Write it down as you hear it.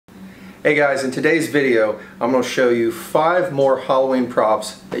Hey guys, in today's video I'm going to show you 5 more Halloween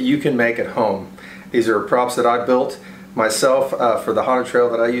props that you can make at home. These are props that I built myself for the haunted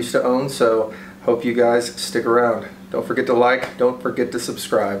trail that I used to own, so hope you guys stick around. Don't forget to like, don't forget to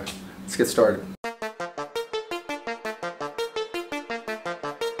subscribe. Let's get started.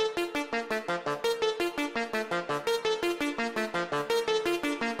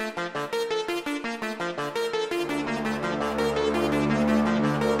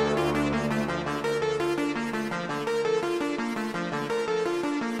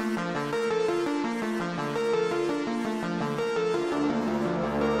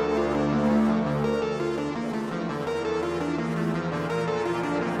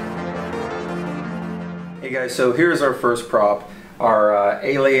 Hey guys, so here's our first prop, our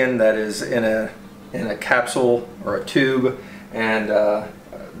alien that is in a capsule or a tube, and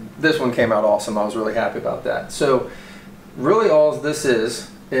this one came out awesome. I was really happy about that. So really all this is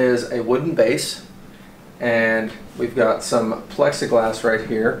a wooden base, and we've got some plexiglass right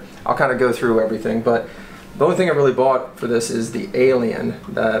here. I'll kind of go through everything, but the only thing I really bought for this is the alien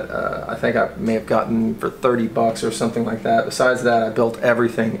that I think I may have gotten for 30 bucks or something like that. Besides that, I built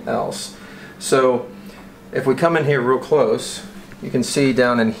everything else. So if we come in here real close, you can see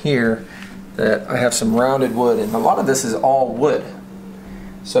down in here that I have some rounded wood, and a lot of this is all wood.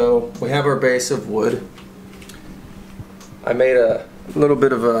 So we have our base of wood. I made a little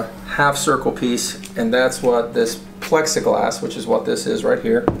bit of a half circle piece, and that's what this plexiglass, which is what this is right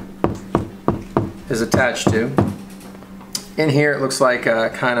here, is attached to. In here it looks like a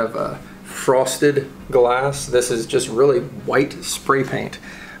kind of a frosted glass. This is just really white spray paint.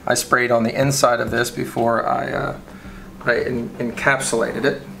 I sprayed on the inside of this before I encapsulated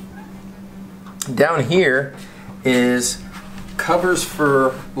it. Down here is covers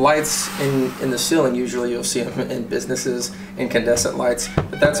for lights in the ceiling. Usually you'll see them in businesses, incandescent lights,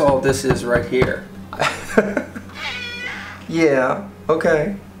 but that's all this is right here. Yeah,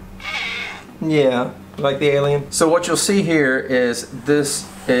 okay. Yeah, like the alien. So what you'll see here is this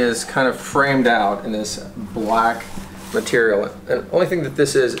is kind of framed out in this black material. And the only thing that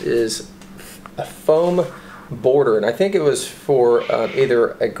this is a foam border, and I think it was for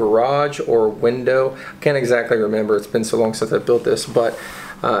either a garage or window. I can't exactly remember, it's been so long since I built this, but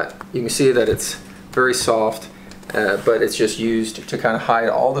you can see that it's very soft, but it's just used to kind of hide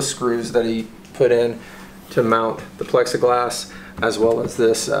all the screws that he put in to mount the plexiglass, as well as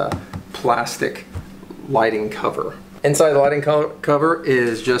this plastic lighting cover. Inside the lighting cover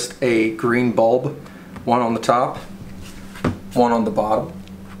is just a green bulb, one on the top, one on the bottom.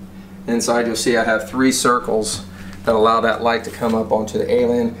 Inside you'll see I have 3 circles that allow that light to come up onto the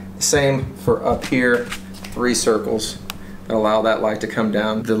alien. Same for up here, 3 circles that allow that light to come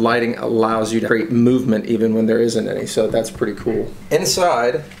down. The lighting allows you to create movement even when there isn't any, so that's pretty cool.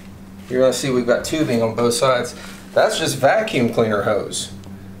 Inside you're going to see we've got tubing on both sides. That's just vacuum cleaner hose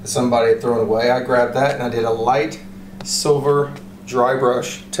that somebody had thrown away. I grabbed that and I did a light silver dry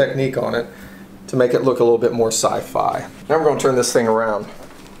brush technique on it to make it look a little bit more sci-fi. Now we're going to turn this thing around.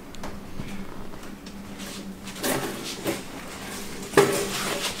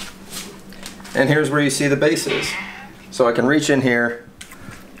 And here's where you see the base is. So I can reach in here,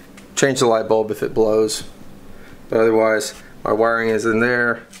 change the light bulb if it blows, but otherwise my wiring is in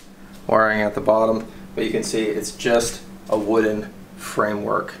there, wiring at the bottom, but you can see it's just a wooden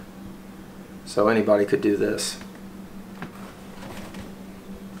framework. So anybody could do this.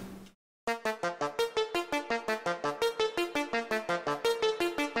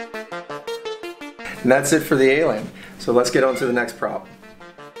 And that's it for the alien. So let's get on to the next prop.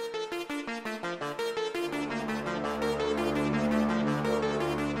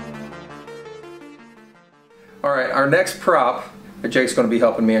 Alright, our next prop that Jake's going to be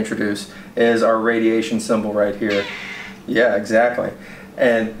helping me introduce is our radiation symbol right here. Yeah, exactly.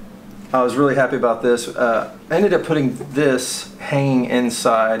 And I was really happy about this. I ended up putting this hanging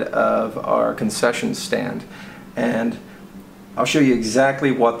inside of our concession stand, and I'll show you exactly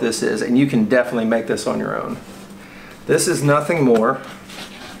what this is, and you can definitely make this on your own. This is nothing more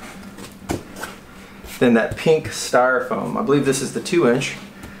than that pink styrofoam. I believe this is the 2-inch.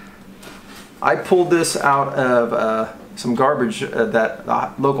 I pulled this out of some garbage that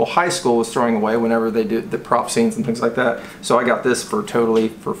the local high school was throwing away whenever they do the prop scenes and things like that. So I got this totally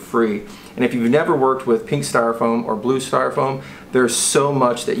for free. And if you've never worked with pink styrofoam or blue styrofoam, there's so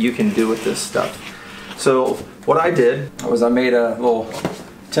much that you can do with this stuff. So what I did was I made a little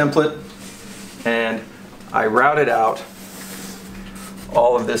template and I routed out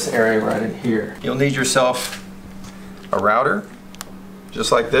all of this area right in here. You'll need yourself a router,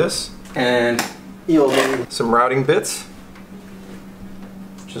 just like this, and you'll need some routing bits,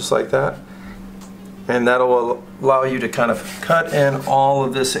 just like that. And that'll allow you to kind of cut in all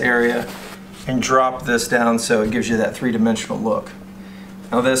of this area and drop this down so it gives you that three-dimensional look.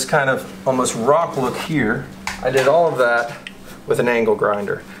 Now this kind of almost rock look here, I did all of that with an angle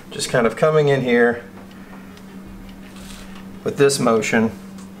grinder. Just kind of coming in here with this motion,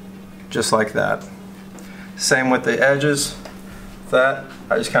 just like that. Same with the edges. That,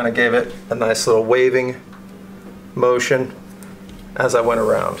 I just kind of gave it a nice little waving motion as I went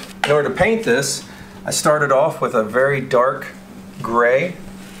around. In order to paint this, I started off with a very dark gray,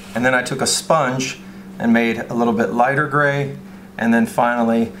 and then I took a sponge and made a little bit lighter gray, and then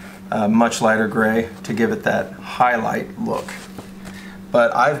finally much lighter gray to give it that highlight look.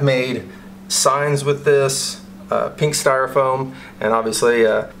 But I've made signs with this, pink styrofoam, and obviously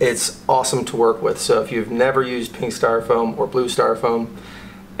it's awesome to work with. So if you've never used pink styrofoam or blue styrofoam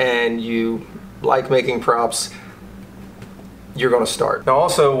and you like making props, you're going to start. Now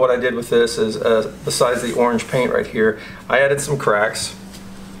also what I did with this is, besides the orange paint right here, I added some cracks,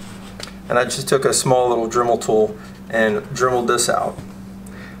 and I just took a small little Dremel tool and dremeled this out.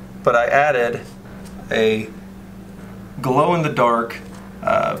 But I added a glow-in-the-dark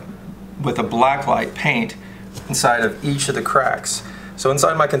with a black light paint inside of each of the cracks. So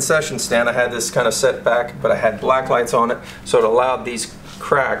inside my concession stand I had this kind of set back, but I had black lights on it, so it allowed these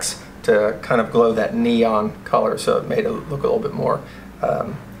cracks to kind of glow that neon color, so it made it look a little bit more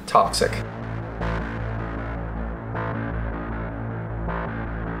toxic.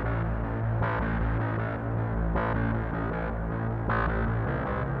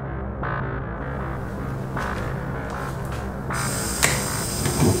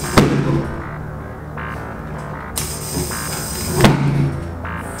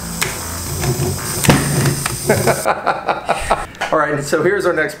 Alright, so here's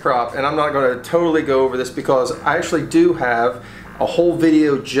our next prop, and I'm not going to totally go over this because I actually do have a whole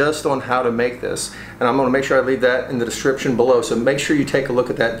video just on how to make this, and I'm going to make sure I leave that in the description below, so make sure you take a look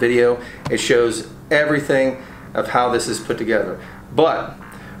at that video. It shows everything of how this is put together. But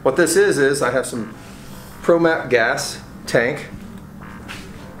what this is I have some ProMap gas tank.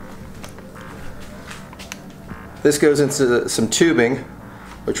 This goes into some tubing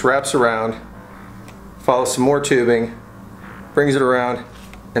which wraps around, follows some more tubing, brings it around,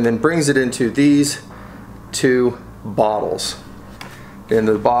 and then brings it into these two bottles. And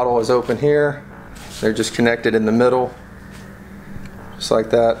the bottle is open here. They're just connected in the middle, just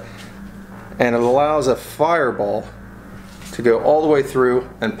like that. And it allows a fireball to go all the way through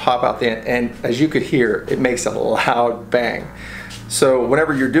and pop out the end. And as you could hear, it makes a loud bang. So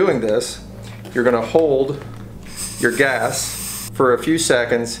whenever you're doing this, you're gonna hold your gas for a few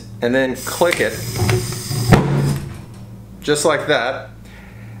seconds and then click it just like that,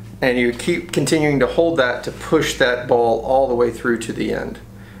 and you keep continuing to hold that to push that ball all the way through to the end,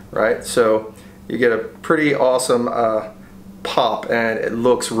 right? So you get a pretty awesome pop, and it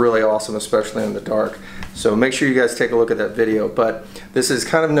looks really awesome, especially in the dark. So make sure you guys take a look at that video. But this is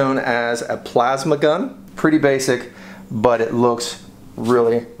kind of known as a plasma gun. Pretty basic, but it looks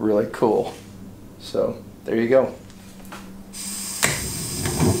really, really cool. So there you go.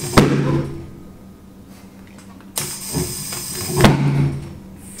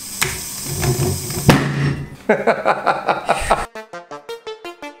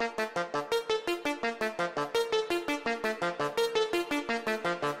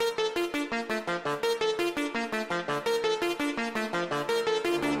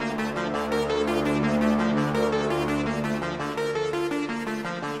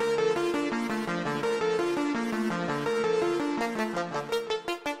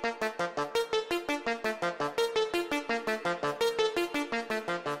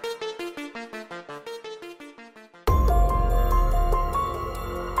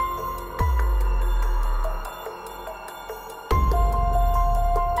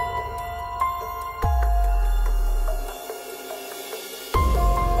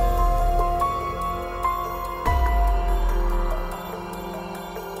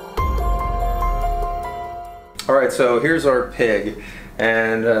 Alright, so here's our pig,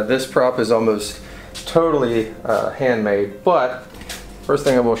 and this prop is almost totally handmade, but first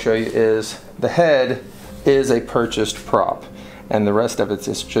thing I will show you is the head is a purchased prop, and the rest of it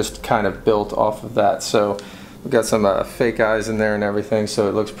is just kind of built off of that. So we've got some fake eyes in there and everything, so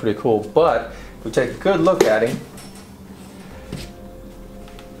it looks pretty cool. But if we take a good look at him,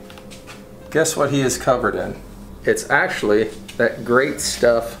 guess what he is covered in? It's actually that Great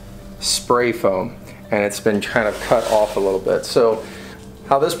Stuff spray foam, and it's been kind of cut off a little bit. So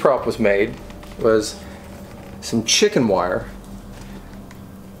how this prop was made was some chicken wire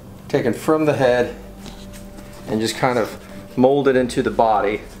taken from the head and just kind of molded into the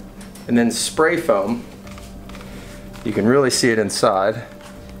body, and then spray foam, you can really see it inside,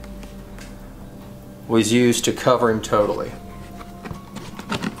 was used to cover him totally.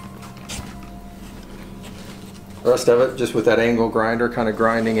 The rest of it just with that angle grinder kind of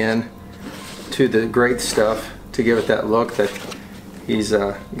grinding in to the great stuff to give it that look that he's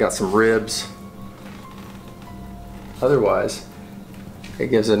got some ribs. Otherwise, it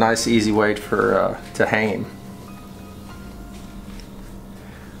gives a nice easy way for to hang him.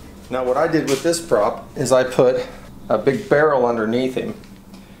 Now what I did with this prop is I put a big barrel underneath him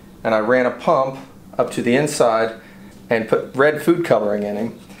and I ran a pump up to the inside and put red food coloring in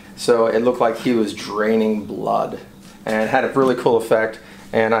him so it looked like he was draining blood, and it had a really cool effect.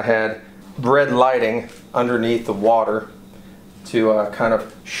 And I had red lighting underneath the water to kind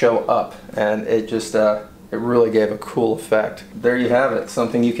of show up, and it just it really gave a cool effect. There you have it,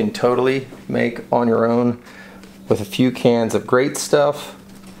 something you can totally make on your own with a few cans of great stuff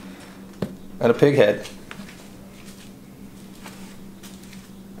and a pig head.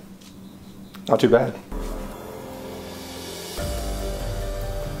 Not too bad.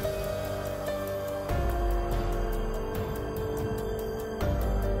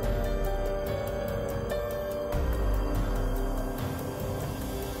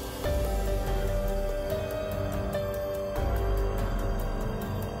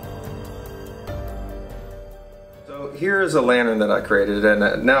 So here is a lantern that I created,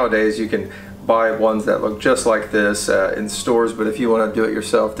 and nowadays you can buy ones that look just like this in stores, but if you want to do it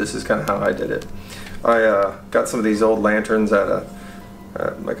yourself, this is kind of how I did it. I got some of these old lanterns at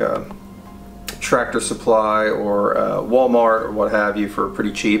like a Tractor Supply or Walmart or what have you for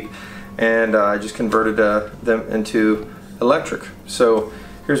pretty cheap, and I just converted them into electric. So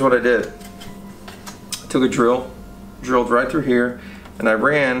here's what I did. I took a drill, drilled right through here, and I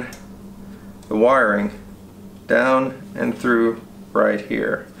ran the wiring down and through right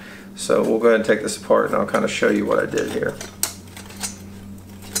here. So we'll go ahead and take this apart and I'll kind of show you what I did here.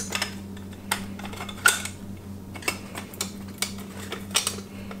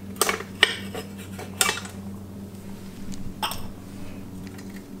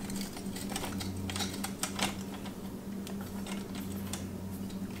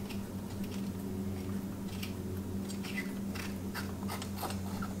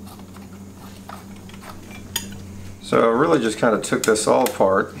 So I really just kind of took this all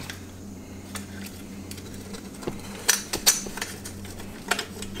apart.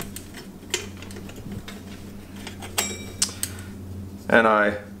 And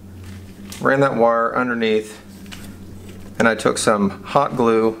I ran that wire underneath, and I took some hot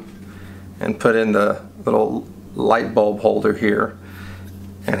glue and put in the little light bulb holder here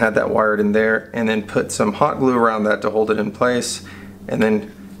and had that wired in there, and then put some hot glue around that to hold it in place, and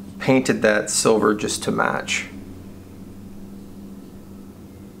then painted that silver just to match.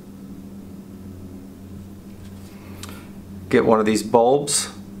 Get one of these bulbs,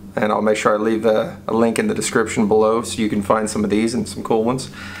 and I'll make sure I leave a link in the description below so you can find some of these and some cool ones.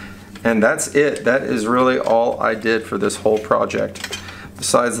 And that's it. That is really all I did for this whole project.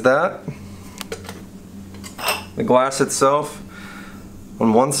 Besides that, the glass itself,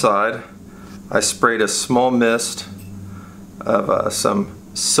 on one side I sprayed a small mist of some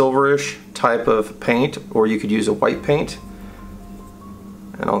silverish type of paint, or you could use a white paint,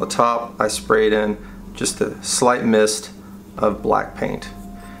 and on the top I sprayed in just a slight mist of black paint,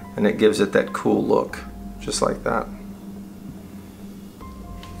 and it gives it that cool look, just like that.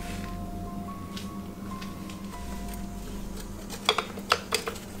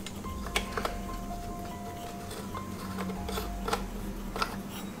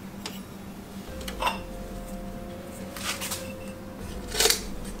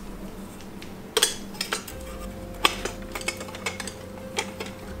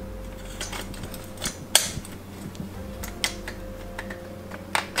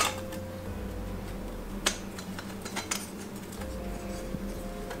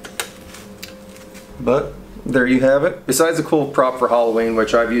 But there you have it. Besides a cool prop for Halloween,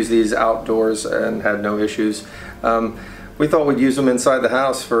 which I've used these outdoors and had no issues, we thought we'd use them inside the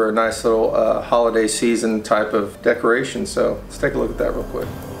house for a nice little holiday season type of decoration. So let's take a look at that real quick.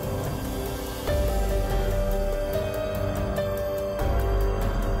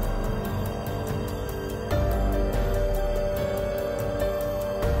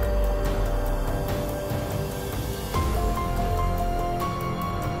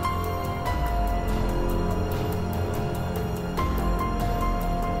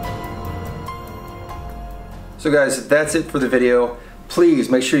 So guys, that's it for the video. Please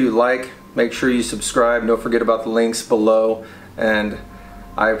make sure you like, make sure you subscribe, don't forget about the links below, and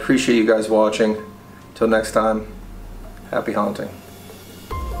I appreciate you guys watching. Till next time, Happy haunting.